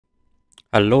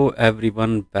Hello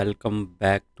everyone, welcome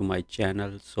back to my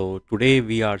channel. So today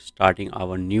we are starting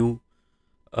our new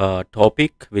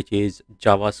topic, which is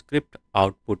JavaScript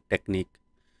output technique.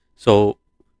 So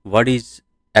what is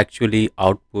actually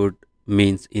output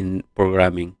means in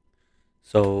programming?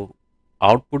 So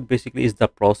output basically is the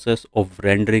process of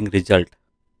rendering result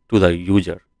to the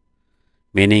user.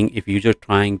 Meaning if user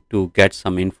trying to get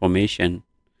some information,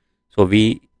 so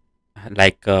we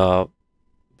like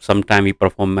sometime we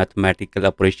perform mathematical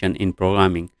operation in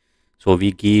programming, so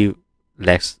we give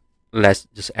less let's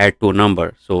just add to a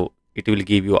number, so it will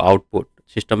give you output,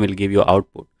 system will give you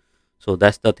output. So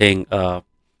that's the thing.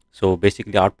 So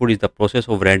basically output is the process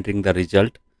of rendering the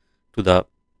result to the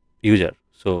user.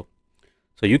 So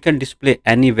you can display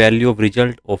any value of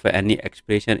result of any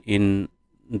expression in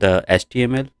the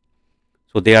HTML.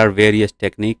 So there are various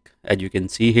technique, as you can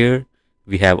see here.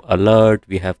 We have alert,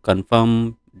 we have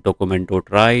confirm,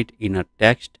 document.write, inner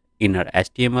text, inner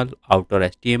HTML, outer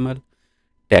HTML,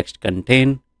 text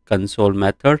contain, console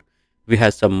method. We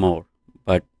have some more,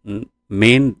 but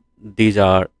main these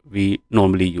are we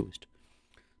normally used.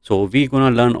 So we're gonna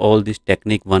learn all this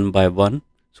technique one by one.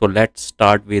 So let's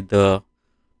start with the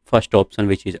first option,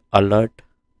 which is alert.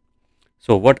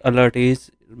 So what alert is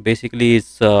basically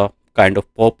is a kind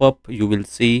of pop-up you will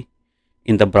see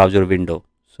in the browser window.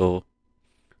 So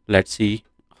let's see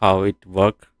how it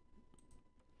work.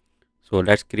 So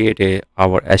let's create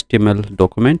our HTML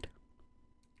document.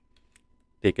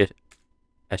 Take a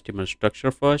HTML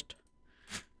structure first,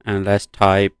 and let's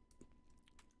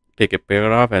take a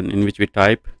paragraph, and in which we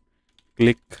type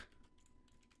click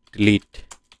delete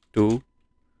to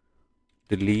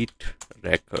delete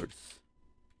records.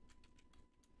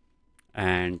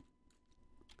 And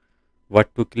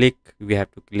what to click? We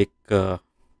have to click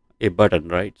a button,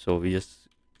 right? So we just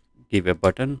give a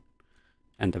button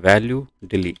and the value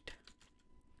delete.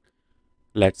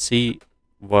 Let's see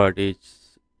what is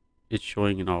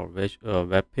showing in our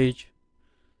web page.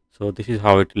 So this is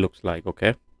how it looks like.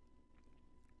 Okay,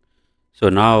 so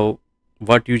now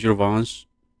what user want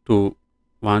to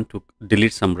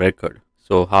delete some record.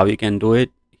 So how he can do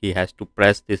it? He has to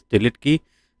press this delete key,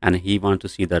 and he wants to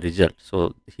see the result,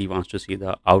 so he wants to see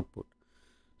the output.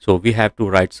 So we have to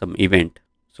write some event.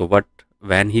 So what,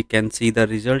 when he can see the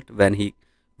result, when he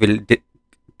will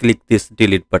click this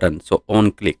delete button, so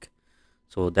on click.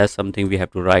 So that's something we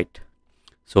have to write.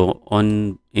 So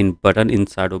on in button,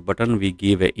 inside of button, we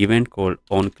give a event called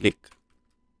on click.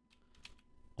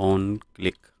 On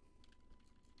click.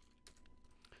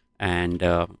 And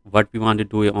what we want to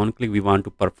do on click, we want to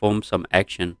perform some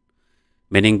action.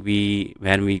 Meaning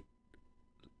when we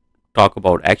talk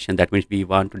about action, that means we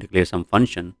want to declare some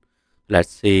function. Let's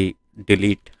say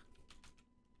delete,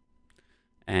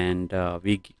 and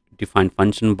define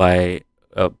function by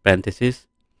parenthesis.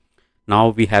 Now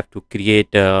we have to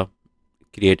create a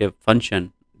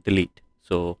function delete.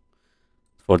 So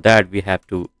for that we have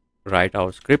to write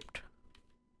our script.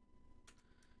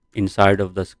 Inside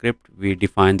of the script we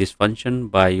define this function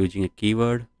by using a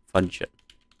keyword function,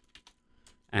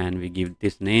 and we give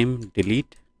this name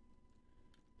delete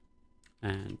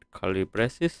and curly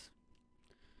braces.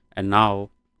 And now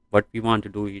what we want to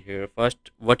do here,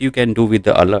 first what you can do with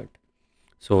the alert.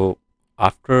 So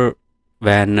after,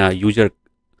 when user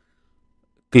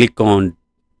click on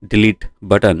delete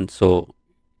button, so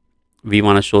we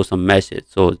want to show some message.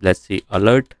 So let's see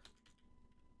alert,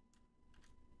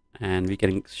 and we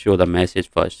can show the message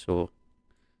first. So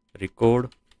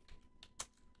record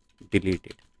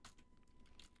deleted.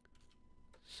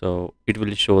 So it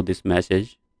will show this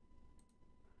message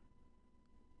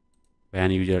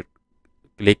when user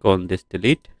click on this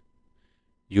delete.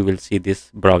 You will see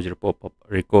this browser pop-up,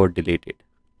 record deleted.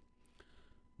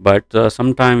 But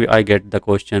sometime I get the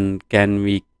question, can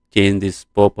we change this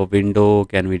pop-up window?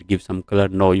 Can we give some color?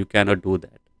 No, you cannot do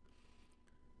that.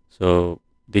 So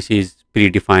this is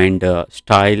predefined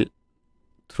style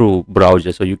through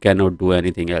browser, so you cannot do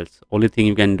anything else. Only thing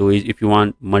you can do is if you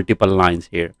want multiple lines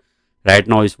here. Right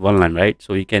now is one line, right?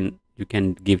 So you can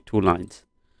give two lines.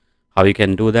 How you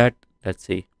can do that? Let's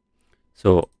see.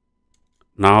 So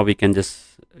now we can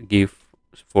just give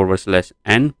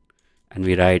 /n, and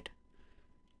we write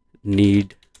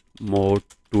need more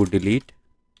to delete,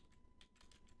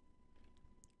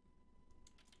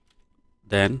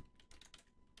 then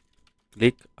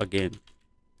click again.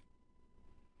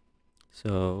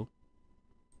 So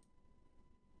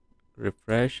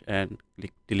refresh and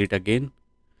click delete again.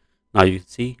 Now you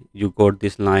see you got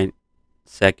this line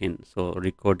second. So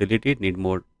record deleted, need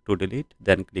more to delete,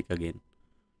 then click again.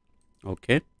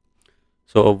 Okay,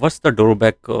 so what's the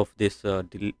drawback of this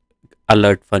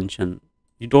alert function?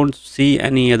 you don't see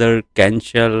any other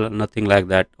cancel, nothing like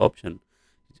that option.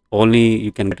 Only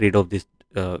you can get rid of this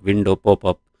window pop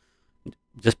up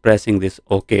just pressing this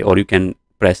OK, or you can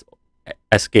press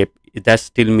escape. That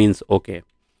still means OK.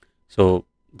 So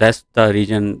that's the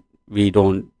reason we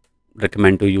don't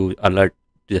recommend to use alert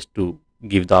just to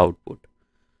give the output.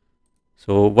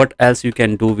 So what else you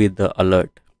can do with the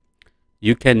alert?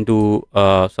 You can do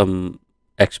some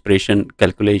expression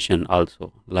calculation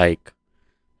also. Like,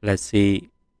 let's see,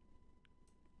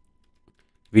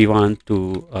 we want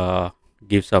to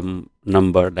give some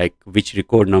number, like which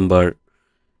record number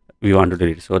we want to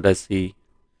delete. So let's see,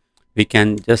 we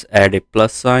can just add a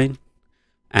plus sign,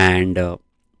 and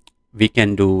we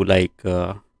can do like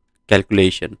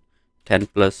calculation 10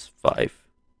 plus 5,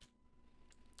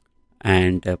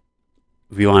 and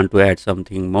we want to add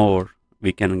something more,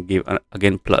 we can give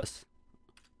again plus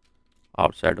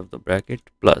outside of the bracket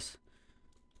plus,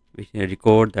 we can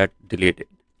record that deleted.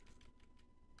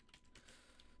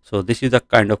 So this is a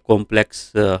kind of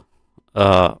complex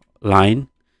line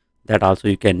that also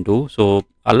you can do. So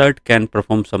alert can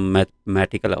perform some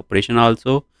mathematical operation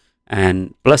also,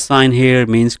 and plus sign here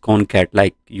means concat,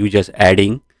 like you just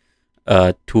adding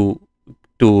two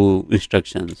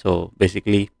instructions. So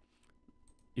basically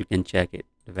you can check it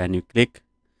when you click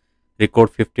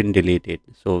record 15 deleted.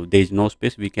 So there is no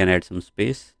space, we can add some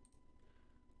space,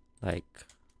 like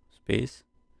space,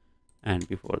 and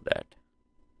before that.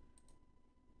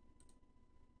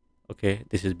 Okay,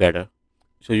 this is better.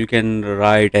 So you can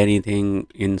write anything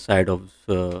inside of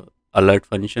alert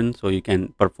function, so you can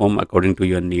perform according to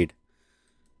your need.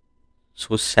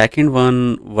 So second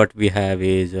one what we have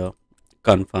is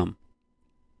confirm.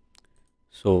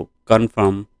 So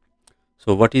confirm,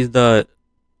 so what is the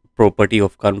property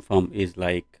of confirm is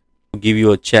like give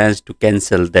you a chance to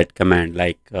cancel that command,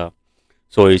 like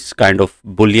so it's kind of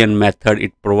boolean method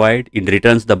it provide, it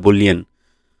returns the boolean.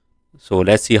 So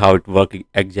let's see how it works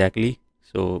exactly.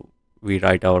 So we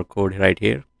write our code right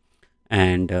here,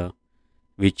 and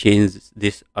we change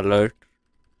this alert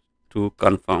to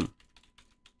confirm.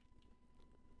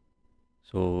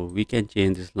 So we can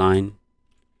change this line,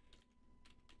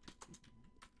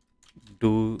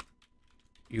 do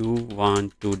you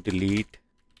want to delete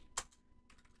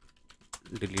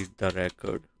the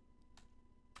record.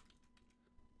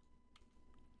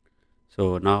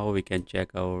 So now we can check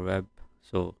our web.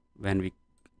 So when we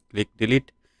click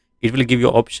delete, it will give you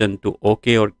option to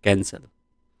OK or cancel.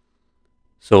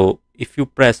 So if you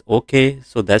press OK,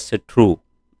 so that's a true,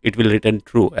 it will return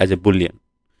true as a boolean.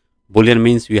 Boolean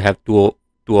means you have two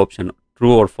option,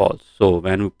 true or false. So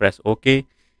when we press OK,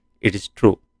 it is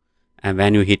true, and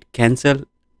when you hit cancel,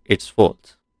 it's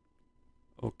false.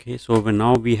 Okay, so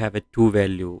now we have a two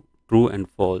value, true and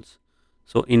false.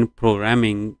 So in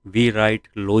programming we write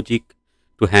logic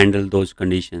to handle those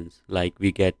conditions, like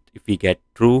if we get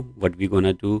true, what we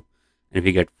gonna do, and if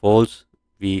we get false,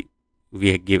 we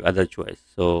give other choice.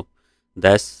 So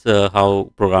that's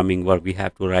how programming work. We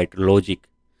have to write logic,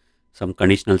 some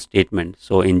conditional statement.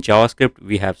 So in JavaScript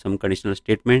we have some conditional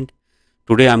statement.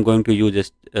 Today I'm going to use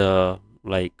just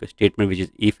like a statement which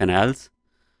is if and else.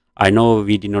 I know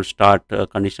we did not start a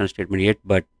conditional statement yet,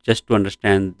 but just to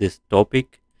understand this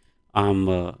topic,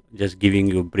 I'm just giving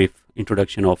you a brief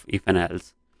introduction of if and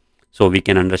else, so we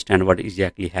can understand what is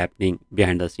exactly happening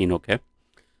behind the scene. Okay,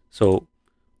 so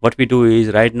what we do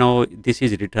is right now this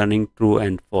is returning true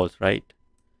and false, right?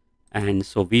 And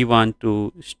so we want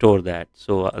to store that.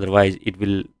 So otherwise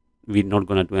we're not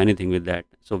gonna do anything with that.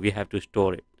 So we have to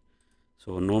store it.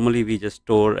 So normally we just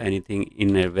store anything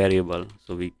in a variable.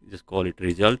 So we just call it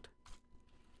result.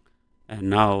 And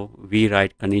now we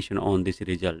write condition on this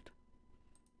result.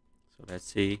 So let's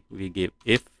see, we give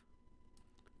if,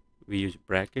 we use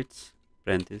brackets,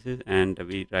 parentheses, and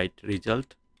we write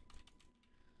result.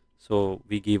 So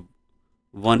we give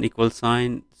one equal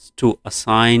sign to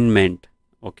assignment.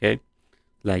 Okay,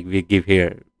 like we give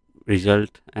here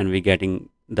result, and we getting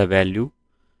the value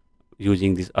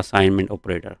using this assignment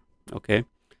operator. Okay,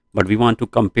 but we want to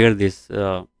compare this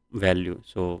value.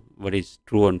 So what is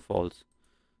true and false?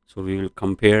 So we will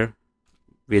compare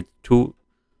with two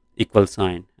equal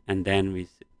sign, and then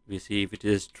we see if it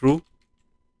is true.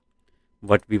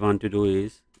 What we want to do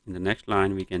is in the next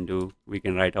line we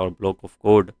can write our block of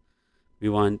code. We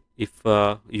want if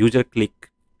user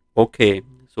click OK,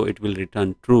 so it will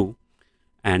return true,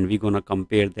 and we're gonna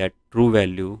compare that true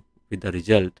value with the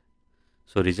result.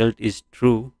 So result is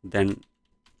true, then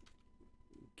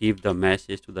give the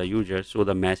message to the user. So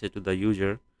the message to the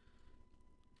user,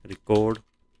 record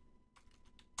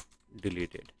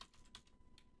deleted.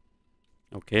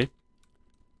 Okay,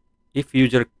 if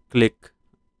user click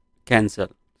cancel,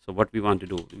 So what we want to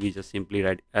do, we just simply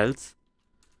write else,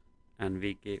 and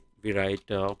we write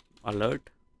alert,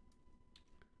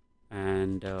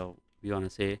 and we want to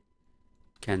say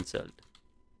cancelled.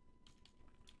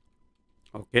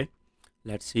 Okay,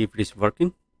 let's see if it is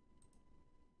working.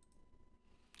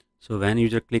 So when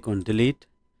user click on delete,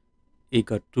 he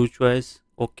got two choice,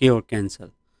 okay or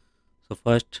cancel. So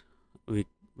first we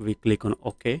we click on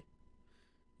okay.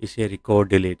 You say record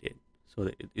deleted, so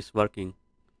it is working.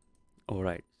 All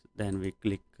right, then we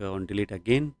click on delete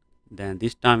again. Then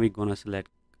this time we're gonna select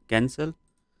cancel.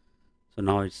 So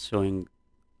now it's showing,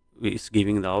 it's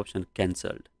giving the option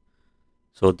cancelled.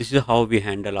 So this is how we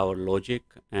handle our logic.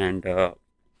 And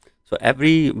so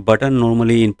every button,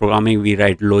 normally in programming we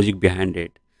write logic behind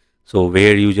it. So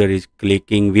where user is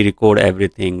clicking, we record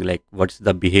everything, like what's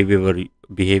the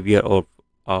behavior of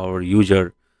our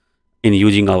user in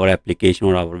using our application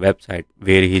or our website,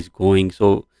 where he's going.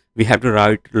 So we have to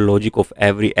write logic of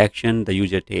every action the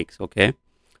user takes. Okay,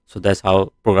 so that's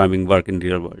how programming work in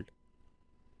real world.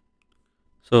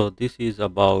 So this is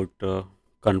about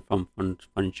confirm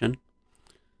function.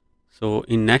 So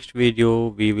in next video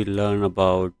we will learn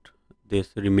about this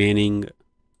remaining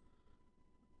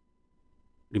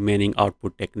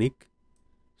output technique.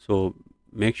 So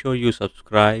make sure you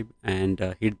subscribe and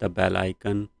hit the bell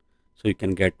icon so you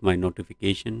can get my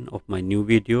notification of my new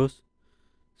videos.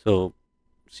 So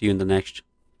see you in the next.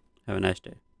 Have a nice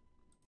day.